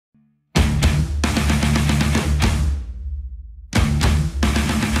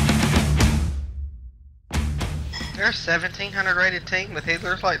There's a 1700 rated team with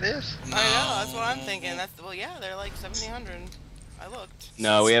healers like this? No. I know, that's what I'm thinking. Well, yeah, they're like 1700. I looked.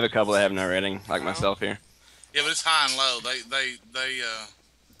 No, we have a couple that have no rating, like myself here. Yeah, but it's high and low.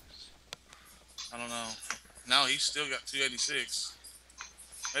 I don't know. No, he's still got 286.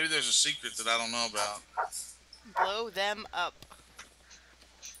 Maybe there's a secret that I don't know about. Blow them up.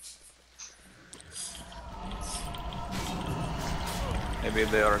 Maybe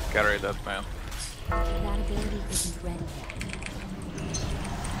they are carried that man. That ability isn't ready yet.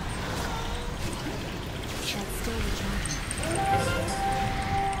 That's still recharging.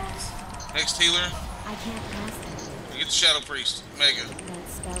 Next healer. I can't pass it. We get the Shadow Priest, Mega. That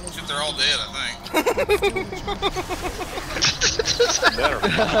spell is Shit, they're all dead, I think.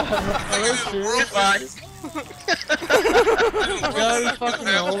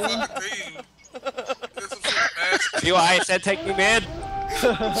 See why I said take me mid?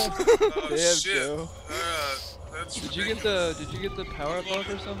 Oh, shit. Did you get the power buff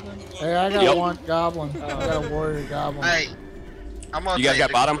or something? Hey, I got one goblin. I got a warrior goblin. Hey, I'm gonna You guys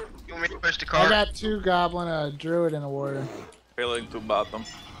got bottom? You want me to push the I cart? got 2 goblin, a druid, and a warrior. Failing to bottom.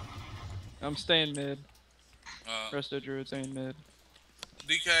 I'm staying mid. Rest of druids staying mid.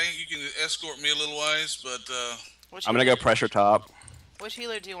 DK, you can escort me a little ways, but I'm gonna go pressure top. Which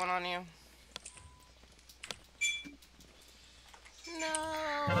healer do you want on you?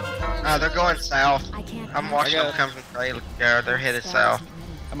 No. They're going south. I can't I'm watching them come from Trailer. They're headed south.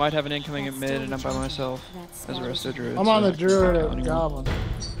 I might have an incoming at mid and I'm by myself as a rest of druids. I'm on the druid at goblin.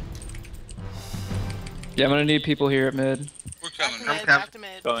 Yeah, I'm gonna need people here at mid. we're coming. Back to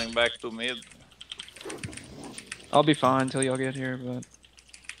mid. Going back to mid. I'll be fine until y'all get here, but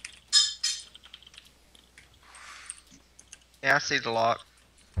Yeah, I see the lock.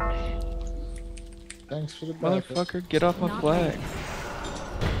 Thanks for the backup. motherfucker, get off my flag.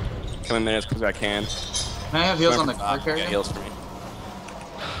 Coming mid as quick as I can. Can I have heals on the card Yeah, carrier? heals for me.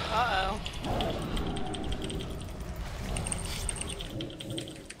 Uh-oh.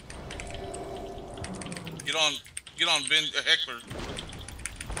 Get on Ben Heckler.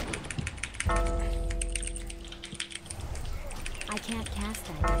 I can't cast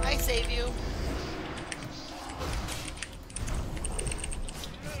that. I save you.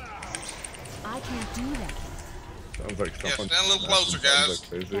 I can't do that. Sounds like Yeah, someone. stand a little closer, guys.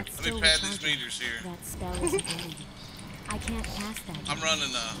 That's Let me still pad these recharging. meters here. That spell isn't ready. I can't cast that. I'm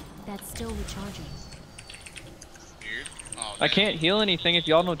running That's still recharging. weird. Oh, I damn. can't heal anything if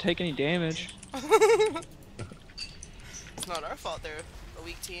y'all don't take any damage. It's not our fault they're a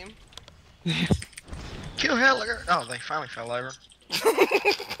weak team. Kill Helliger. Oh, they finally fell over. It's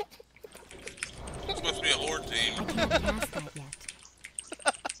supposed to be a horde team. I can't cast that yet.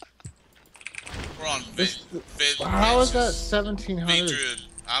 We're on How is that V 1700? Druid.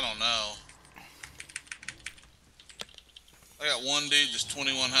 I don't know. I got one dude that's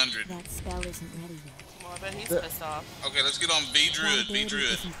 2100. That spell isn't ready yet. Well, I bet he's pissed off. Okay, let's get on V Druid. V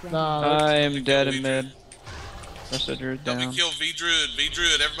Druid. Nah, I am dead in mid. Rest of druid Help down. me kill V Druid. V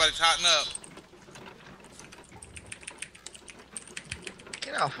Druid. Everybody tighten up.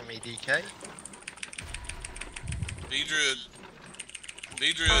 Get off of me, DK. V Druid.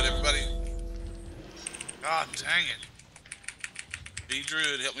 V Druid. Everybody. God dang it. V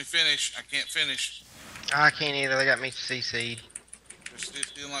Druid. Help me finish. I can't finish. I can't either. They got me CC'd. They're still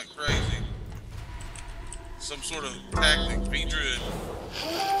stealing like crazy. Some sort of tactic. V Druid.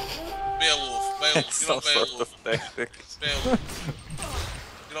 Beowulf. Beowulf. Get Some on sort Beowulf. of tactic. Beowulf.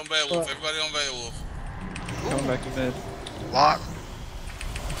 Get on Beowulf. Everybody on Beowulf. Coming back to mid. Lock.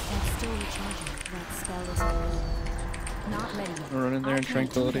 That's still recharging. That spell isn't ready. Not ready yet. We're running there I in can't do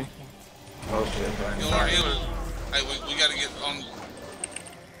tranquility. that yet. Oh shit, Kill our healer. Hey, we gotta get on.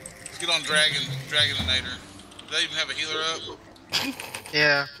 Let's get on Dragoninator. Do they even have a healer up?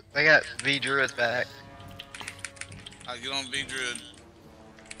 Yeah, they got V Druids back. Alright, get on V Druid.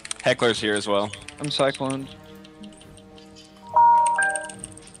 Heckler's here as well. I'm cycloned.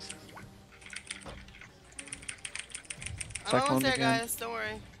 I'm almost Cyclone there, again. guys. Don't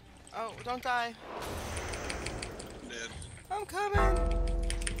worry. Oh, don't die. Dead. I'm coming.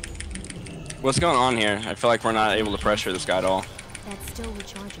 What's going on here? I feel like we're not able to pressure this guy at all. That's still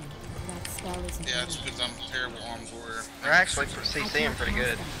recharging. That spell isn't Yeah, it's ready. because I'm a terrible arms warrior. They're actually for I CCing can't pretty cast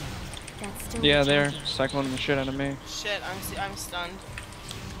good. that yet. That's still Yeah, they're recharging. cycloning the shit out of me. Shit, I'm stunned.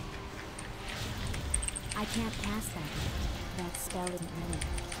 I can't cast that yet. That spell isn't ready.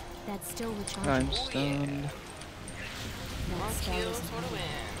 That's still recharging. I'm stunned. That One spell kill isn't for the ready. win.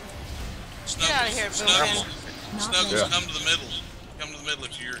 Snuggles, Get out of here, Snuggles, Boomin. Not Snuggles, ready. come to the middle. Come to the middle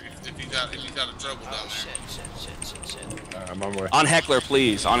if you got a trouble down Oh, there. shit. I'm on my way. On Heckler,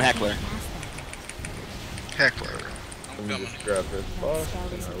 please. On Heckler. Cast that yet. Heckler. Let me coming. just grab his boss.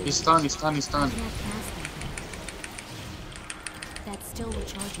 He's stunned, he's stunned, he's I stunned. can't cast that yet. That's still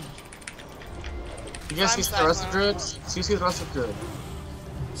recharging. You guys see the rest of the druids? See the rest of the druid.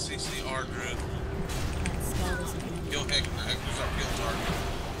 CCR druid. That spell isn't ready. Kill Hector's our kill target.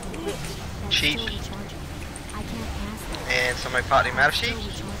 That's Cheap. still recharging. I can't cast that. And somebody popped him out of Still sheep.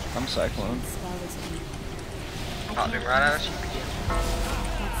 recharging. I'm Cyclone. That spell isn't ready. I Popped him can't right out of cast sheep that. again.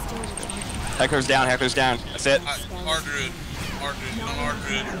 That's still recharging. Heckler's down. Heckler's down. That's it. R druid. R druid. On R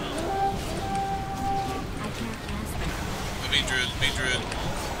druid. I can't cast that. B druid. B druid.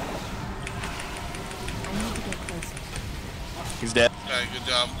 I need to get closer. He's dead. Okay, good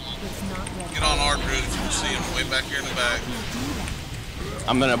job. It's not ready. Get on R druid if you can see him way back here in the back.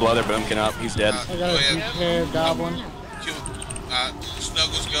 I'm gonna blow their boomkin up. He's dead. I got Go a ahead. DK goblin. Kill.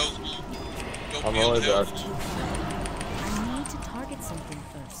 Snuggles, go. Go I'm kill always him. back. I need to target something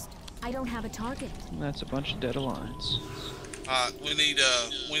first. I don't have a target. That's a bunch of dead alliance. We need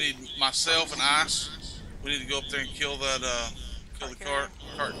myself and Ice. We need to go up there and kill that, kill the cart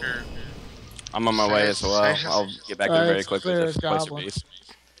carrier. I'm on my way as well. I'll get back there very It's quickly. clear That's a place to goblin. be.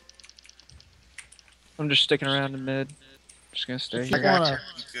 I'm just sticking around in mid. Just gonna stay If you here. got wanna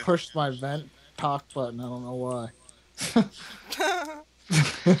Okay. push my vent talk button, I don't know why.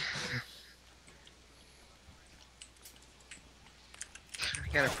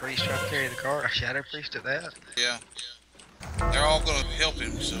 You got a priest trying to carry the cart. A shadow priest at that. Yeah. They're all gonna help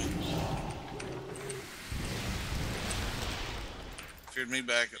him, so. Feared me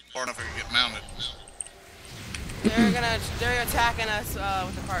back far enough I could get mounted. They're attacking us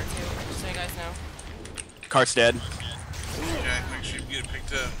with the cart too, just so you guys know. Cart's dead. Okay, make sure you get it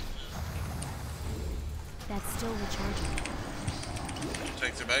picked up. That's still recharging.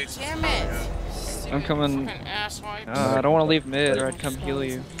 Take the base. Damn it! I'm coming. Fucking asswipe. I don't want to leave mid, or I'd come That heal spell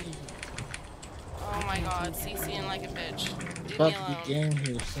you. isn't ready. Oh my god, CCing like a bitch. Leave About me to alone. be game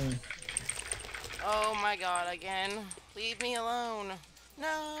here soon. Oh my god, again. Leave me alone.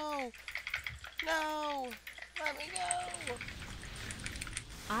 No! No! Let me go!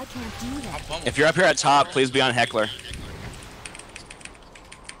 I can't do that. If you're up here at top, please be on Heckler.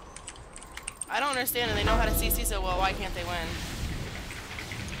 I don't understand it. They know how to CC so well. Why can't they win?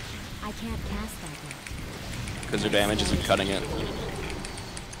 I can't cast that yet. Because their damage isn't cutting it.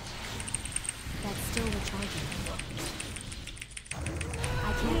 That's still recharging.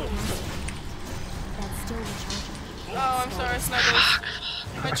 I can't cast that yet. That's still recharging. Oh, I'm sorry, Snuggles.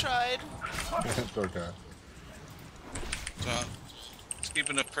 I tried. It's okay. So, let's keep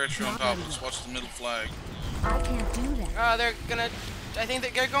enough pressure on top. Let's watch the middle flag. I can't do that. Oh, they're gonna... I think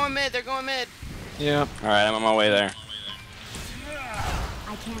they're going mid. They're going mid. Yeah. Alright, I'm on my way there.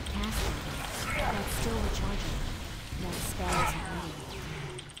 I can't cast that yet. That's still recharging. That spell isn't ready.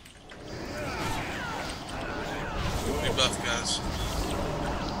 Be buff, guys. Oh,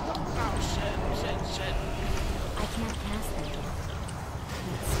 shit. I can't cast that yet.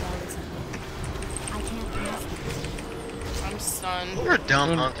 That spell isn't ready. I can't cast it. I'm stunned. You're a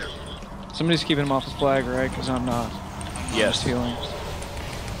dumb hunter. Somebody's keeping him off the flag, right? Because I'm not. I'm Yes. just healing.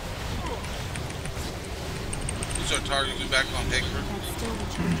 Who's our target? We back on Hector. That's still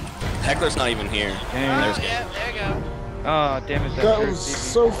recharging. Heckler's not even here. Dang. There's Yeah, there you go. Ah, damn it. That hurt was DB.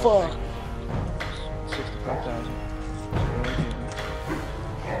 so far. 65,000.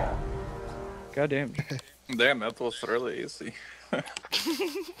 God damn. Damn, that was really easy.